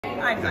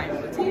I'm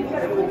Kayiwa TV,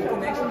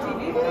 Connection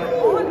TV,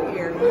 on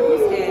air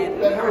news, and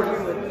we're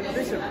here with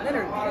Bishop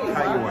Leonard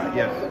Kayiwa.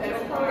 Yes.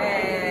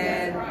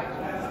 And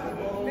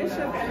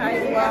Bishop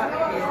Kayiwa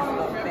is a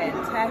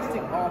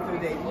fantastic author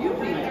that you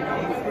need to know.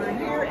 We're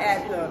here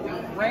at the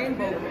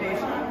Rainbow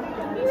Push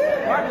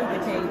Martin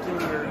Luther King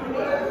Jr.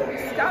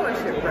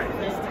 Scholarship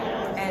Breakfast.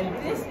 And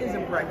this is a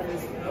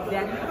breakfast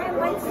that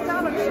highlights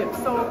scholarship.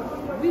 So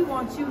we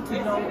want you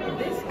to know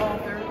this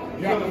author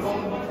that is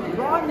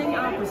broadening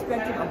our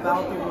perspective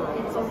about the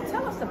world. So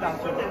tell us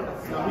about your work.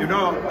 You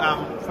know,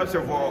 first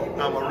of all,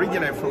 I'm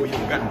originally from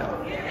Uganda.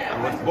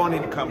 I was born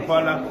in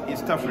Kampala,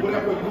 East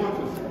Africa.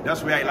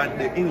 That's where I learned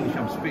the English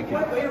I'm speaking.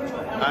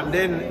 And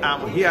then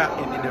I'm here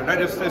in the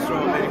United States of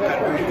America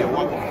doing the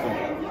work of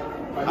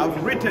God.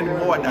 I've written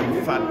more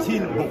than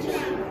 13 books.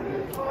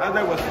 As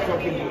I was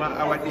talking to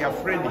our dear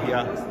friend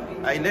here,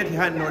 I let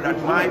her know that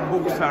my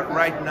books are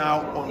right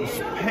now on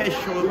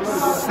special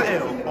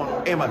sale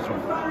on Amazon.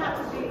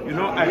 You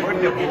know, I wrote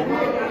the book,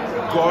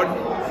 God,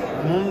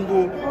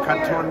 Mungu,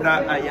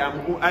 Katonda, I am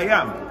who I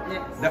am.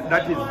 Yes.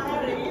 That is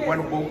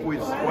one book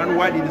with one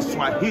word in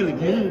Swahili.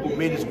 Mungu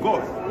means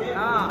God.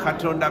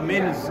 Katonda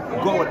means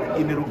God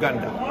in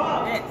Uganda.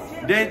 Yes.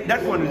 Then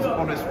that one is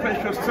on a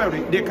special sale.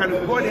 They can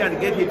go there and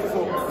get it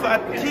for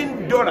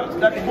 $13.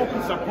 That book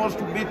is supposed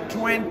to be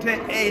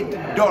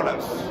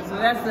 $28. So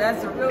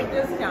that's a real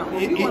discount.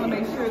 We want to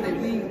make sure that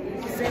we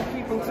send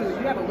people to.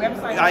 You have a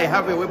website? I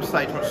have a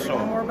website also. Tell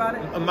me more about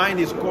it. Mine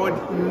is called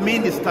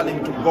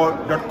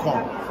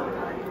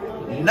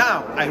ministeringtogod.com.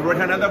 Now I wrote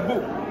another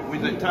book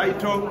with the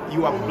title,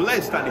 You Are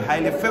Blessed and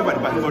Highly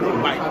Favored by God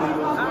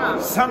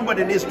Almighty.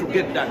 Somebody needs to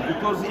get that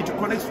because it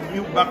connects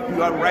you back to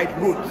your right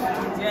roots.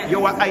 Yes.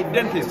 Your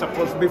identity is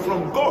supposed to be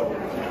from God.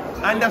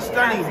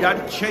 Understanding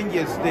that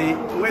changes the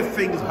way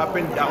things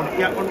happen down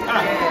here on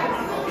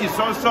earth. It's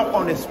also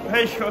on a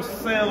special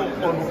sale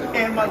on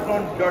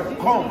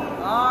Amazon.com.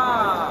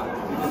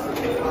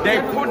 They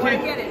put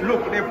it,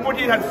 look, they put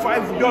it at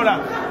 $5.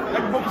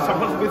 That book is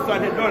supposed to be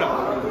 $30.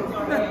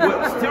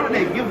 Well, still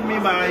they give me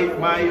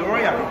my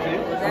royalty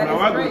on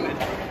our agreement.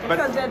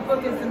 Because that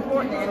book is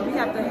important, and we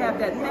have to have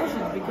that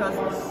message, because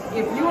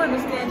if you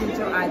understand that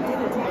your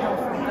identity comes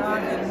from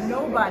God, then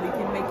nobody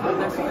can make you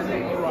lesser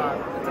than who you are.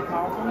 It's a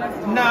powerful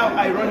message. Now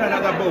I wrote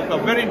another book, a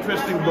very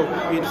interesting book.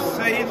 It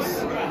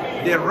says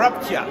the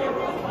rapture,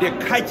 the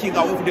catching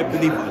of the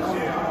believers.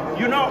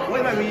 You know,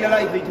 whether we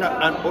realize it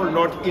or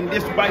not, in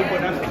this Bible,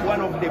 that's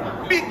one of the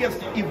biggest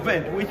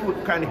events which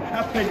can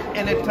happen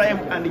anytime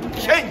and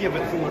change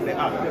everything on the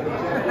earth.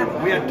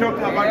 We are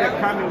talking about the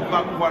coming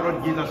back of our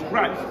Lord Jesus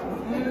Christ,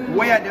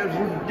 where those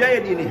who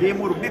died in him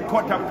will be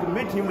caught up to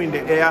meet him in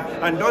the air,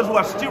 and those who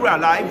are still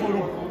alive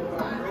will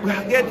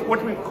get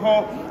what we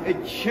call a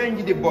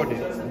changed body,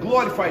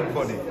 glorified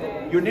body.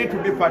 You need to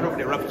be part of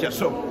the rapture.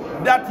 So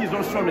that is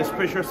also on a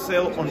special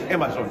sale on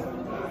Amazon.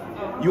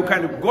 You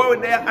can go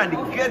there and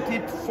get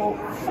it for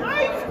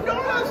 $5.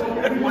 That was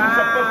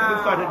supposed to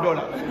be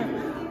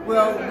 $30.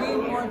 Well, we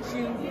want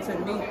you to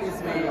meet this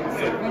man,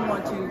 so we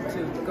want you to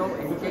go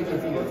and take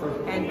his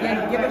book. And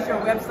then give us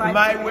your website.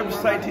 My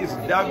website is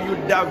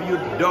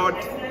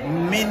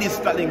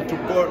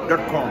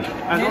www.ministeringtogod.com.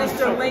 And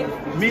also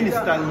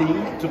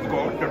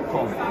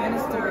ministerlingtogod.com.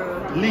 Minister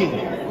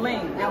Ling.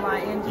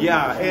 L-I-N-G.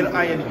 Yeah,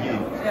 L-I-N-G.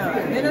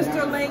 Yeah,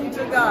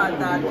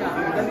 ministerlingtogod.com.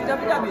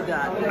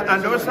 www.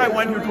 And also I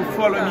want you to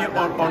follow me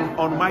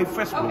on my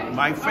Facebook.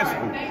 My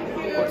Facebook.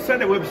 Say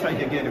the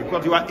website again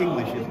because you are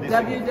English.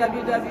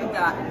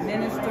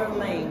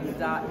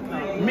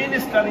 www.ministerling.com.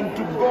 Ministering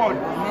to God.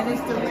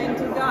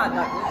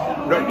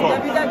 Ministerlingtogod.com.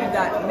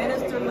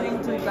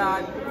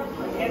 www.ministerlingtogod.com.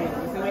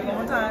 Say it one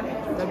more time.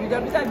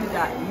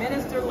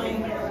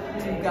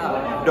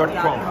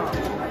 www.ministerlingtogod.com.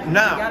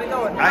 Now,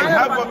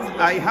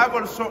 I have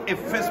also a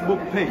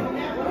Facebook page.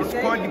 It's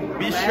called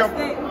Bishop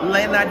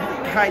Leonard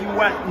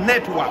Kayiwa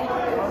Network.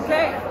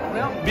 Okay.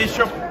 Well,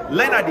 Bishop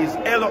Leonard is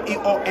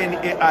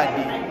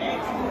L-E-O-N-A-R-D.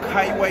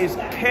 Kayiwa is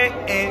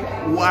K-A-Y-I-W-A.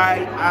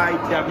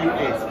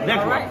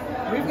 Network. All right.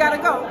 We've got to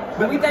go.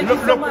 But we thank you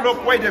so much.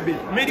 Look, wait a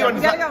bit.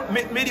 Millions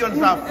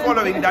are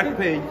following that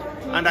page,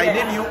 and I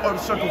need you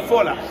also to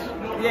follow.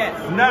 Yes.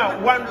 Now,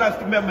 one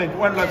last moment.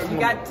 You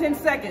got 10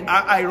 seconds.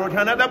 I wrote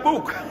another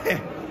book.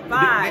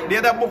 The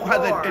other book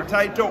has a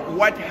title,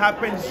 What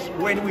Happens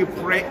When We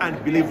Pray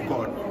and Believe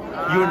God.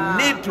 You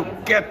need to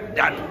get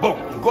that book.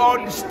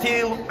 God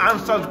still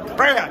answers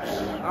prayers.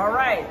 All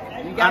right.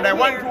 And I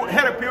want to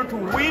help you to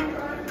win,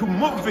 to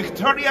move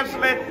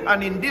victoriously.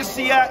 And in this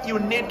year, you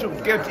need to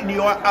get in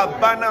your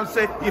abundance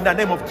in the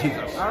name of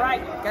Jesus. All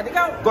right. Got to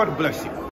go. God bless you.